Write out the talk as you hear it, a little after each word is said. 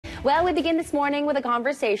Well, we begin this morning with a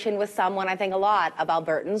conversation with someone I think a lot of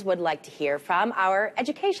Albertans would like to hear from, our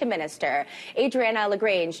Education Minister. Adriana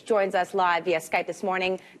LaGrange joins us live via Skype this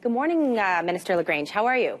morning. Good morning, Minister LaGrange. How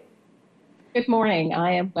are you? Good morning.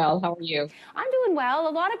 I am well. How are you? I'm doing well.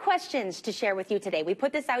 A lot of questions to share with you today. We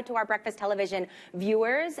put this out to our Breakfast Television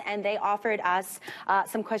viewers, and they offered us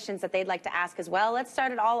some questions that they'd like to ask as well. Let's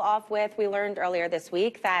start it all off with, we learned earlier this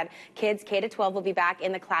week that kids K-12 will be back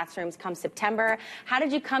in the classrooms come September. How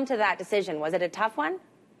did you come to that decision? Was it a tough one?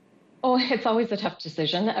 Oh, it's always a tough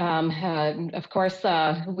decision. Of course,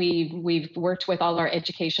 we've worked with all our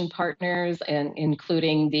education partners, and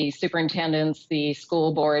including the superintendents, the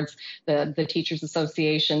school boards, the Teachers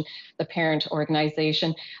Association, the parent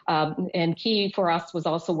organization. And key for us was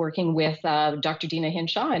also working with Dr. Dina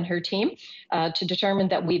Hinshaw and her team to determine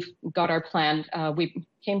that we've got our plan. We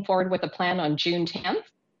came forward with a plan on June 10th.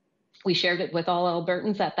 We shared it with all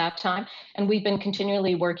Albertans at that time, and we've been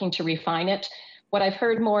continually working to refine it. What I've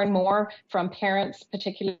heard more and more from parents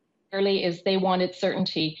particularly is they wanted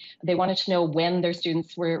certainty. They wanted to know when their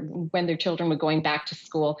children were going back to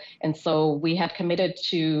school. And so we have committed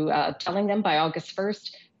to telling them by August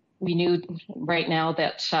 1st. We knew right now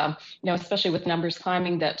that, especially with numbers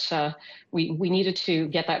climbing, that we needed to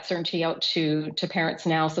get that certainty out to parents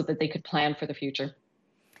now so that they could plan for the future.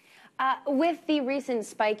 With the recent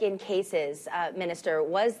spike in cases, Minister,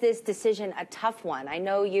 was this decision a tough one? I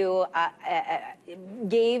know you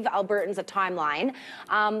gave Albertans a timeline,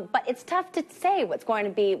 but it's tough to say what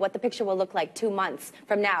the picture will look like 2 months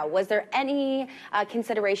from now. Was there any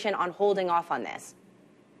consideration on holding off on this?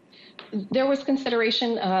 There was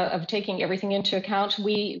consideration of taking everything into account.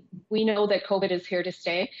 We know that COVID is here to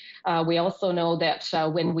stay. We also know that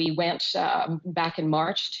when we went back in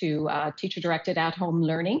March to teacher-directed at-home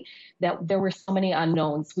learning, that there were so many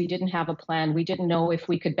unknowns. We didn't have a plan. We didn't know if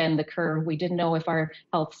we could bend the curve. We didn't know if our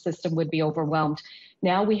health system would be overwhelmed.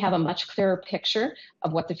 Now we have a much clearer picture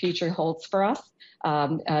of what the future holds for us.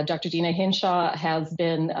 Dr. Dina Hinshaw has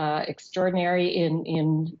been extraordinary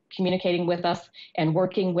in communicating with us and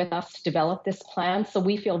working with us to develop this plan. So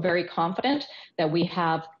we feel very confident that we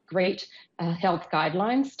have great health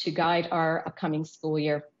guidelines to guide our upcoming school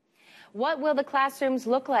year. What will the classrooms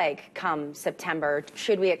look like come September?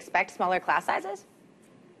 Should we expect smaller class sizes?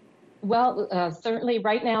 Well, certainly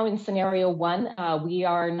right now in scenario one, we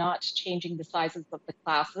are not changing the sizes of the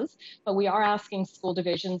classes, but we are asking school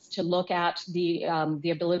divisions to look at the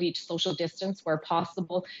ability to social distance where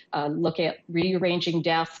possible, look at rearranging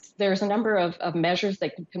desks. There's a number of measures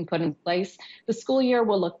that can put in place. The school year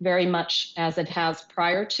will look very much as it has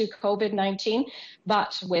prior to COVID-19,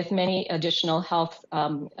 but with many additional health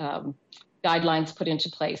guidelines put into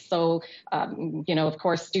place. So, of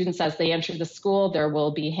course, students, as they enter the school, there will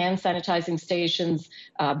be hand sanitizing stations.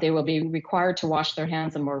 They will be required to wash their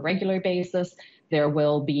hands on a more regular basis. There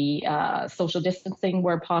will be social distancing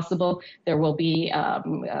where possible. There will be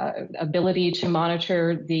ability to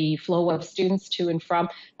monitor the flow of students to and from.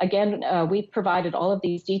 Again, we've provided all of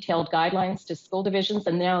these detailed guidelines to school divisions,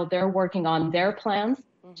 and now they're working on their plans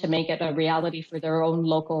to make it a reality for their own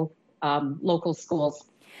local schools.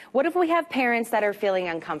 What if we have parents that are feeling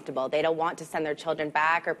uncomfortable? They don't want to send their children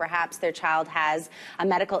back, or perhaps their child has a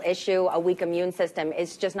medical issue, a weak immune system.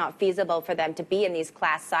 It's just not feasible for them to be in these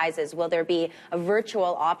class sizes. Will there be a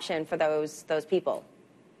virtual option for those people?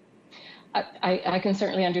 I can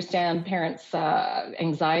certainly understand parents'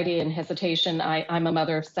 anxiety and hesitation. I'm a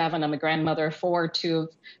mother of 7. I'm a grandmother of 4.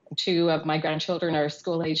 Two of my grandchildren are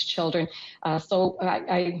school-age children. So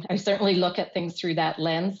I certainly look at things through that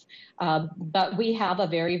lens. But we have a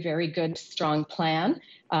very, very good, strong plan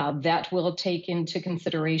that will take into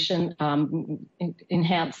consideration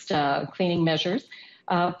enhanced cleaning measures.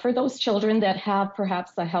 For those children that have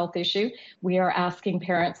perhaps a health issue, we are asking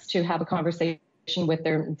parents to have a conversation with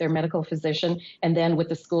their medical physician and then with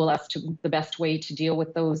the school as to the best way to deal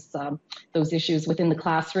with those issues within the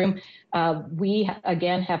classroom. We,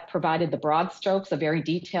 again, have provided the broad strokes, a very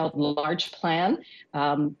detailed, large plan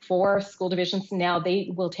for school divisions. Now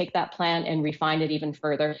they will take that plan and refine it even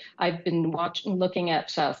further. I've been looking at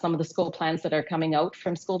some of the school plans that are coming out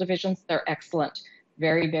from school divisions. They're excellent,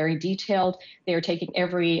 very, very detailed. They are taking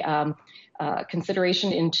every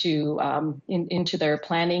consideration into their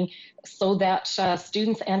planning so that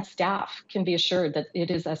students and staff can be assured that it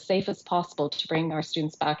is as safe as possible to bring our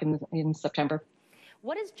students back in September.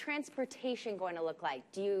 What is transportation going to look like?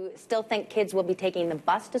 Do you still think kids will be taking the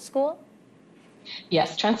bus to school?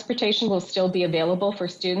 Yes, transportation will still be available for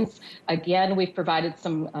students. Again, we've provided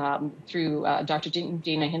some through Dr.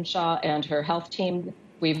 Dina Hinshaw and her health team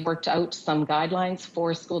We've worked out some guidelines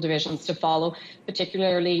for school divisions to follow,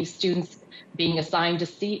 particularly students being assigned a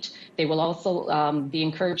seat. They will also be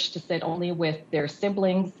encouraged to sit only with their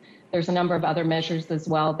siblings. There's a number of other measures as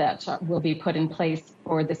well that will be put in place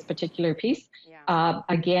for this particular piece. Yeah.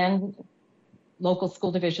 Again, local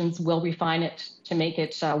school divisions will refine it to make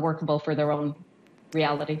it workable for their own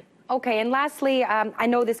reality. Okay, and lastly, I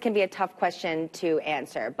know this can be a tough question to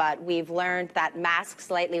answer, but we've learned that masks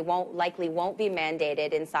likely won't be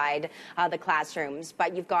mandated inside the classrooms.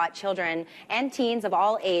 But you've got children and teens of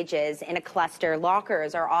all ages in a cluster.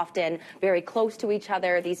 Lockers are often very close to each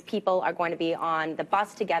other. These people are going to be on the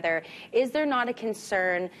bus together. Is there not a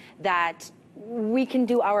concern that we can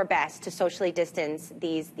do our best to socially distance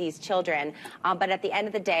these children, but at the end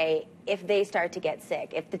of the day, if they start to get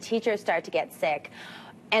sick, if the teachers start to get sick,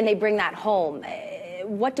 and they bring that home,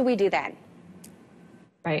 what do we do then?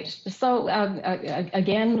 Right. So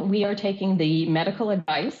again, we are taking the medical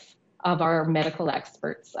advice of our medical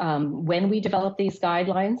experts. When we developed these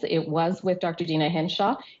guidelines, it was with Dr. Dina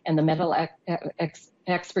Henshaw and the medical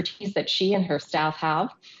expertise that she and her staff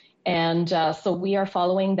have. And so we are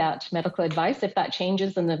following that medical advice. If that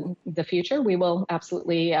changes in the future, we will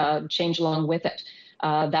absolutely change along with it.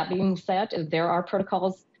 That being said, there are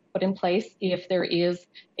protocols put in place if there is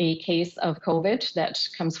a case of COVID that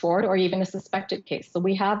comes forward, or even a suspected case. So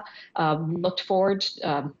we have looked forward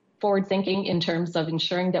thinking in terms of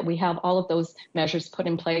ensuring that we have all of those measures put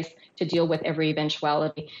in place to deal with every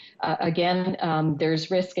eventuality. Again,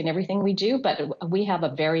 there's risk in everything we do, but we have a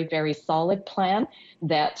very, very solid plan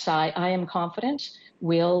that I am confident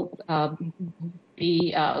will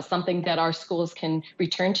be something that our schools can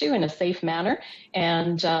return to in a safe manner,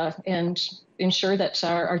 and ensure that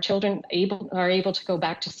our children are able to go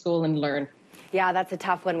back to school and learn. Yeah, that's a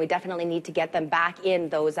tough one. We definitely need to get them back in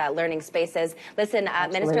those learning spaces. Listen,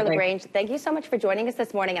 Minister LaGrange, thank you so much for joining us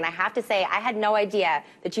this morning. And I have to say, I had no idea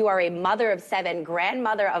that you are a mother of 7,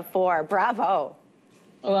 grandmother of 4. Bravo.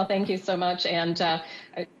 Well, thank you so much. And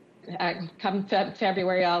come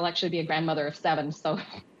February, I'll actually be a grandmother of 7. So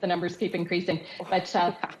the numbers keep increasing. But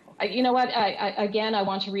you know what? I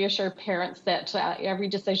want to reassure parents that every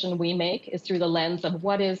decision we make is through the lens of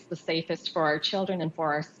what is the safest for our children and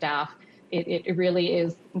for our staff. It really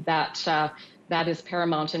is that is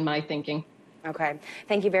paramount in my thinking. Okay.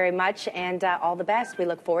 Thank you very much, and all the best. We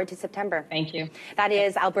look forward to September. Thank you. That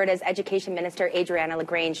is Alberta's Education Minister, Adriana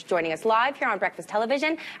LaGrange, joining us live here on Breakfast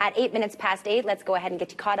Television at 8 minutes past 8. Let's go ahead and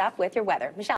get you caught up with your weather. Michelle.